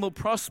man will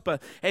prosper,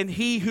 and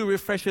he who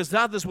refreshes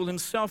others will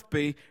himself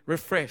be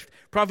refreshed.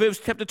 Proverbs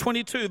chapter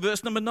 22,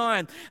 verse number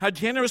 9, a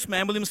generous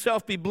man will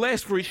himself be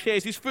blessed, for he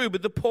shares his food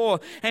with the poor.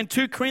 And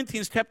 2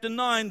 Corinthians chapter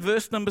 9,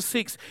 verse number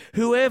 6,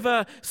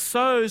 whoever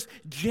sows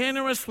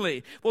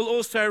generously will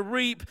also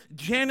reap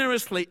generously.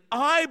 generously.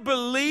 I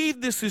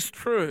believe this is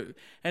true.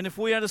 And if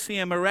we are to see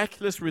a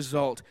miraculous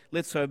result,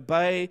 let's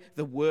obey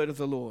the word of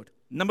the Lord.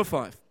 Number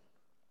 5.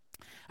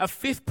 A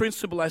fifth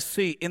principle I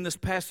see in this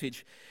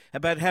passage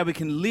about how we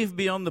can live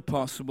beyond the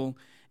possible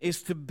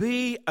is to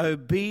be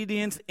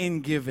obedient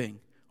in giving,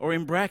 or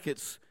in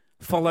brackets,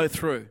 follow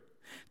through.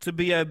 To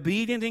be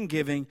obedient in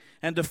giving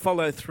and to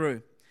follow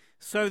through.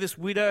 So this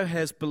widow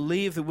has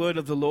believed the word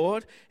of the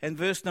Lord, and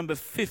verse number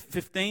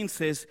 15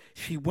 says,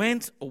 she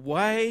went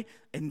away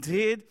and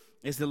did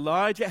as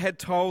Elijah had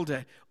told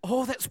her.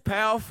 Oh, that's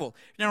powerful.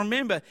 Now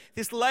remember,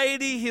 this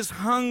lady is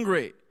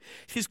hungry.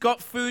 She's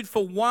got food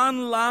for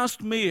one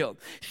last meal.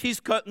 She's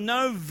got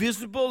no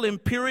visible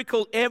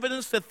empirical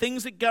evidence that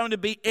things are going to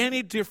be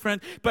any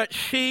different, but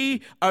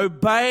she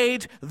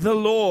obeyed the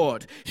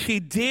Lord. She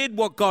did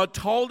what God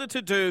told her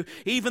to do,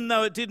 even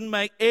though it didn't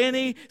make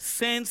any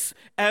sense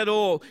at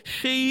all.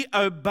 She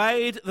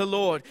obeyed the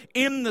Lord.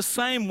 In the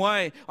same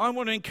way, I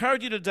want to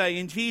encourage you today,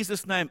 in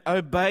Jesus' name,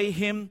 obey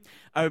Him.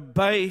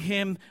 Obey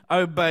Him,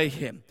 obey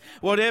Him.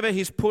 Whatever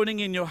He's putting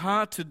in your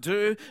heart to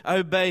do,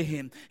 obey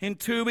Him. In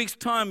 2 weeks'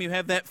 time, you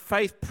have that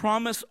faith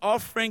promise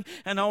offering,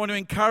 and I want to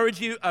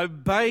encourage you,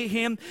 obey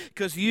Him,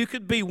 because you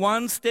could be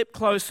one step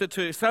closer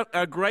to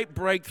a great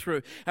breakthrough.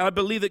 And I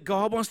believe that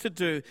God wants to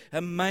do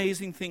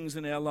amazing things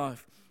in our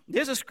life.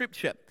 There's a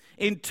scripture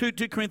in 2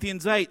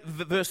 Corinthians 8,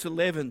 verse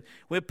 11,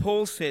 where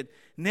Paul said,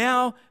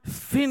 now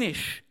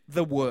finish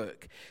the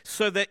work,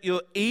 so that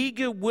your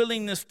eager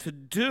willingness to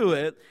do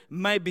it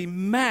may be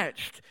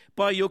matched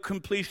by your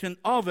completion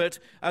of it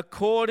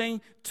according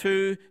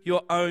to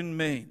your own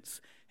means.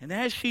 And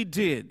as she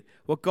did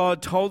what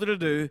God told her to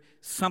do,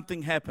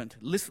 something happened.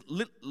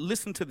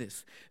 Listen to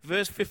this.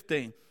 Verse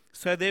 15.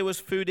 So there was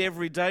food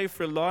every day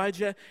for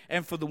Elijah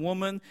and for the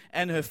woman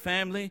and her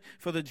family,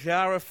 for the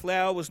jar of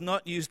flour was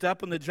not used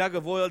up and the jug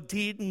of oil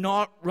did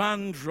not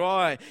run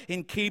dry,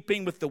 in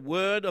keeping with the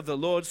word of the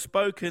Lord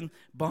spoken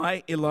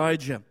by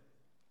Elijah.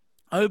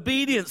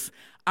 Obedience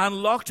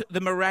unlocked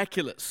the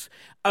miraculous.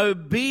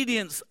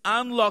 Obedience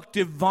unlocked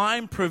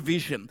divine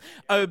provision.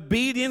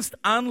 Obedience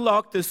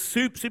unlocked the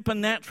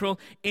supernatural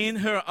in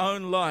her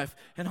own life.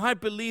 And I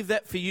believe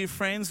that for you,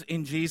 friends,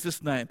 in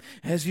Jesus' name.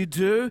 As you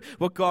do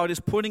what God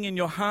is putting in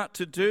your heart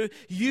to do,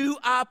 you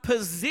are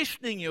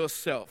positioning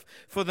yourself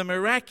for the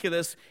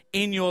miraculous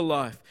in your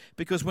life.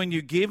 Because when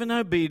you give in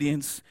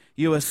obedience,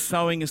 you are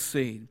sowing a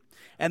seed.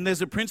 And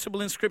there's a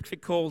principle in Scripture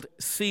called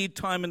seed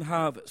time and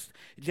harvest.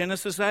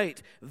 Genesis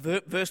 8,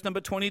 verse number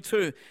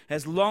 22.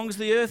 As long as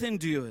the earth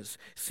endures,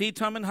 seed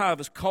time and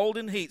harvest, cold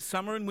and heat,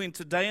 summer and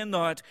winter, day and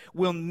night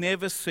will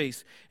never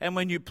cease. And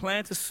when you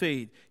plant a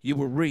seed, you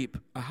will reap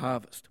a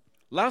harvest.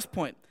 Last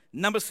point,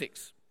 number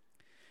 6.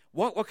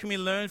 What can we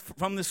learn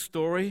from this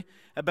story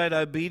about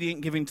obedient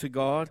giving to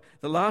God?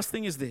 The last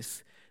thing is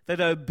this, that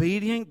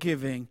obedient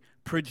giving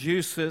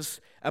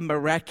produces a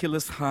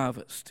miraculous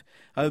harvest.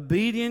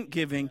 Obedient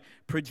giving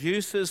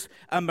produces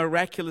a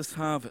miraculous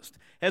harvest.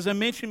 As I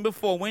mentioned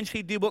before, when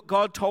she did what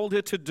God told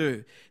her to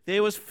do,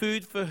 there was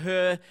food for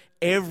her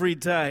every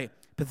day.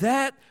 But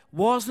that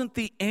wasn't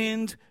the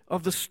end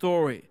of the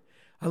story.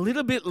 A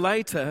little bit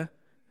later,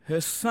 her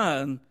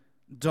son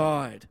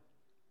died.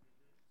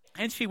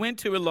 And she went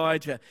to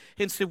Elijah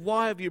and said,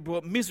 why have you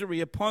brought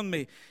misery upon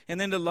me? And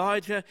then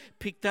Elijah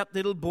picked up the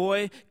little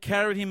boy,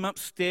 carried him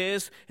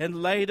upstairs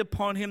and laid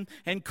upon him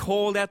and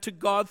called out to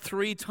God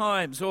 3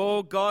 times.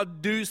 Oh,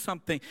 God, do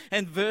something.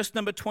 And verse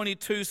number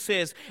 22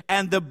 says,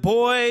 and the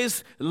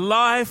boy's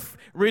life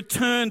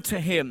returned to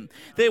him.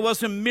 There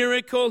was a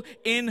miracle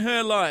in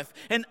her life.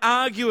 And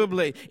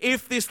arguably,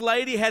 if this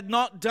lady had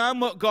not done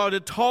what God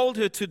had told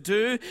her to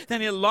do,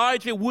 then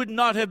Elijah would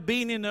not have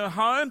been in her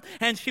home,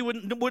 and she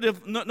would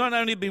have not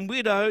only been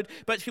widowed,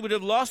 but she would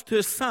have lost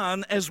her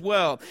son as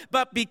well.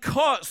 But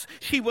because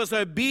she was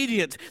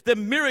obedient, the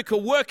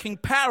miracle working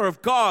power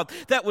of God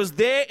that was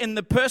there in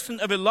the person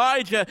of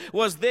Elijah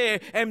was there,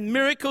 and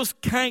miracles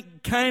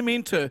came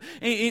into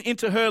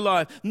her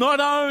life. Not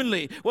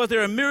only was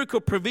there a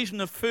miracle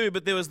provision of food,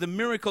 but there was the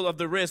miracle of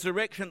the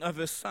resurrection of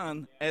her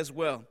son as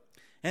well.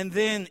 And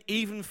then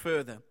even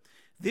further,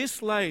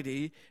 this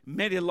lady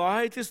met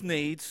Elijah's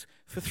needs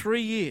for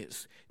 3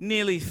 years,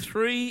 nearly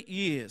 3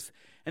 years.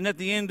 And at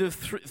the end of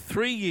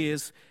 3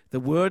 years, the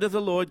word of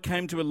the Lord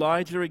came to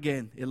Elijah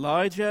again.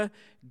 Elijah,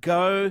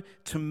 go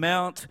to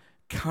Mount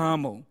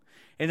Carmel.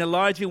 And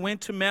Elijah went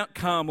to Mount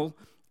Carmel,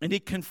 and he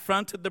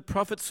confronted the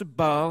prophets of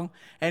Baal,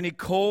 and he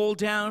called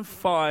down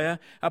fire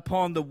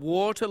upon the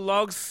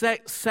waterlogged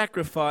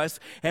sacrifice.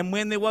 And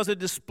when there was a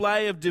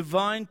display of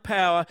divine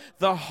power,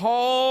 the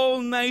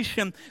whole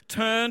nation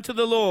turned to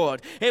the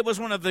Lord. It was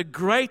one of the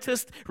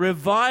greatest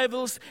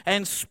revivals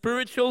and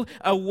spiritual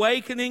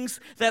awakenings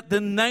that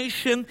the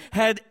nation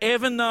had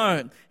ever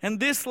known. And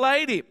this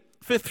lady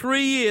for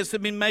 3 years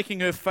had been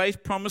making her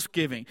faith promise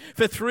giving.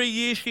 For 3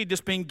 years she'd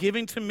just been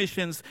giving to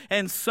missions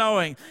and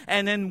sowing.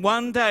 And then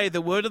one day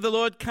the word of the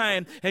Lord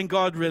came and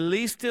God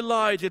released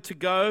Elijah to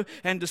go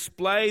and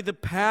display the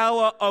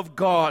power of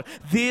God.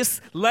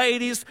 This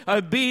lady's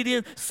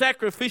obedient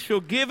sacrificial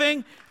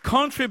giving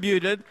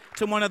contributed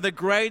to one of the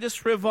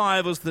greatest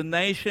revivals the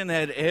nation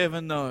had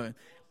ever known.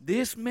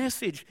 This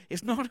message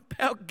is not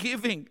about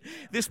giving.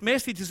 This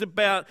message is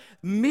about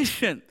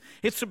mission.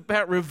 It's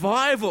about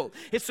revival.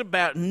 It's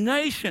about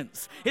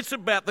nations. It's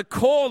about the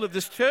call of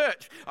this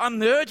church.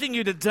 I'm urging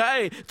you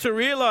today to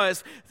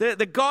realize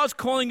that God's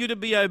calling you to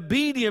be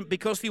obedient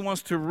because He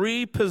wants to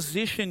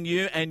reposition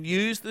you and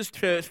use this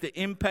church to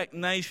impact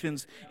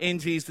nations in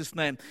Jesus'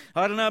 name.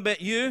 I don't know about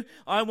you.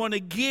 I want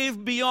to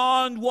give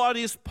beyond what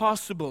is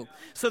possible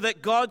so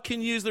that God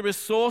can use the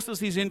resources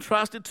He's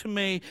entrusted to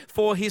me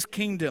for His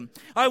kingdom.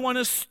 I want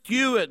to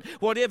steward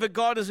whatever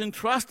God has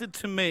entrusted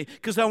to me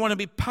because I want to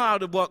be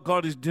part of what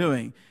God is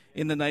doing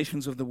in the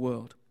nations of the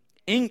world.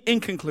 In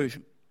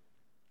conclusion,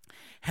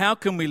 how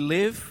can we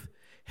live?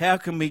 How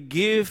can we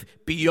give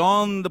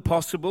beyond the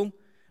possible?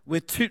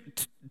 With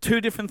two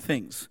different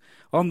things.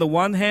 On the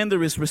one hand,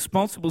 there is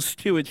responsible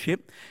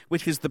stewardship,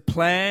 which is the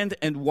planned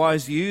and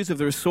wise use of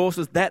the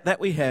resources that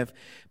we have.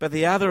 But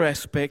the other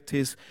aspect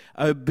is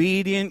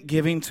obedient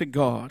giving to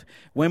God.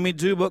 When we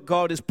do what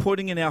God is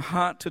putting in our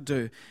heart to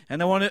do.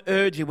 And I want to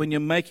urge you when you're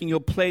making your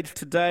pledge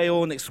today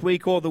or next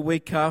week or the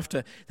week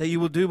after, that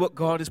you will do what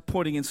God is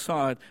putting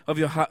inside of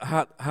your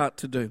heart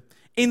to do.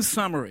 In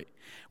summary,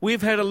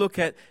 we've had a look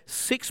at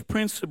 6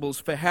 principles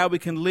for how we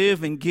can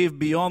live and give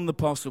beyond the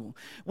possible.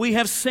 We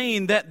have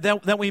seen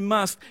that we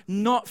must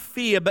not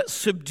fear, but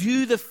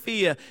subdue the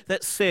fear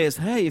that says,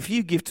 hey, if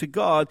you give to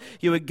God,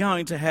 you are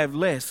going to have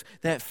less.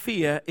 That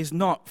fear is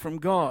not from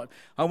God.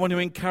 I want to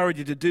encourage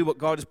you to do what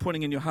God is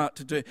putting in your heart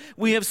to do.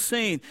 We have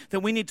seen that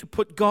we need to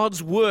put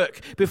God's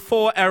work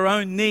before our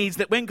own needs,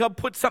 that when God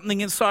puts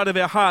something inside of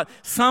our heart,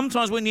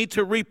 sometimes we need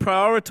to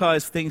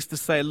reprioritize things to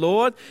say,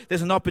 Lord,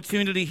 there's an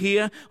opportunity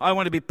here. I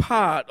want to be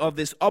part of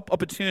this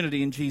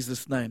opportunity in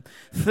Jesus' name.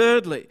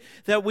 Thirdly,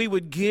 that we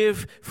would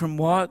give from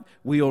what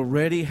we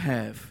already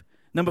have.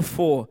 Number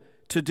 4,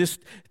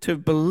 to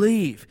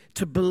believe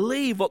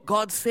what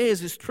God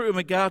says is true in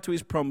regard to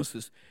His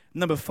promises.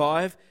 Number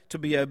 5, to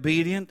be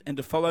obedient and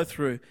to follow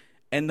through.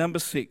 And number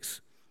 6,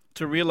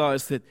 to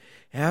realize that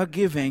our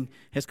giving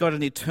has got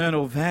an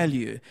eternal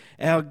value.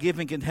 Our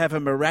giving can have a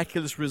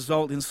miraculous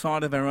result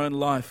inside of our own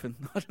life. And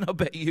I don't know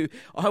about you,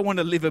 I want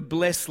to live a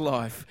blessed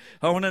life.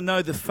 I want to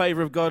know the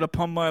favor of God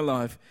upon my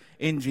life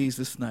in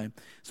Jesus' name.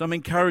 So I'm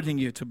encouraging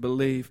you to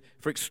believe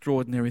for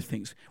extraordinary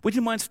things. Would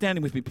you mind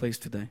standing with me, please,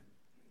 today?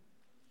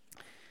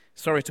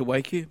 Sorry to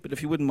wake you, but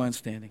if you wouldn't mind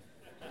standing.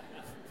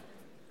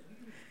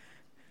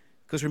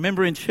 Because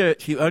remember, in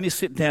church, you only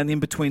sit down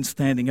in between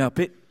standing up.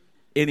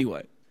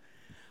 Anyway,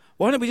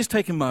 why don't we just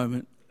take a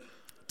moment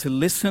to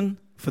listen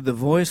for the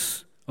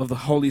voice of the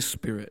Holy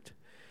Spirit.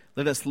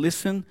 Let us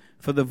listen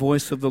for the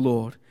voice of the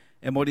Lord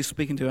and what He's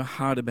speaking to our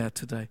heart about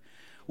today.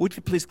 Would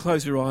you please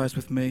close your eyes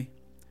with me?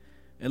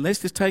 And let's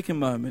just take a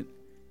moment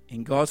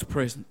in God's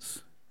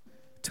presence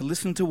to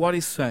listen to what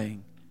He's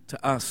saying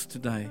to us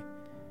today.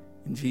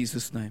 In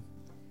Jesus' name.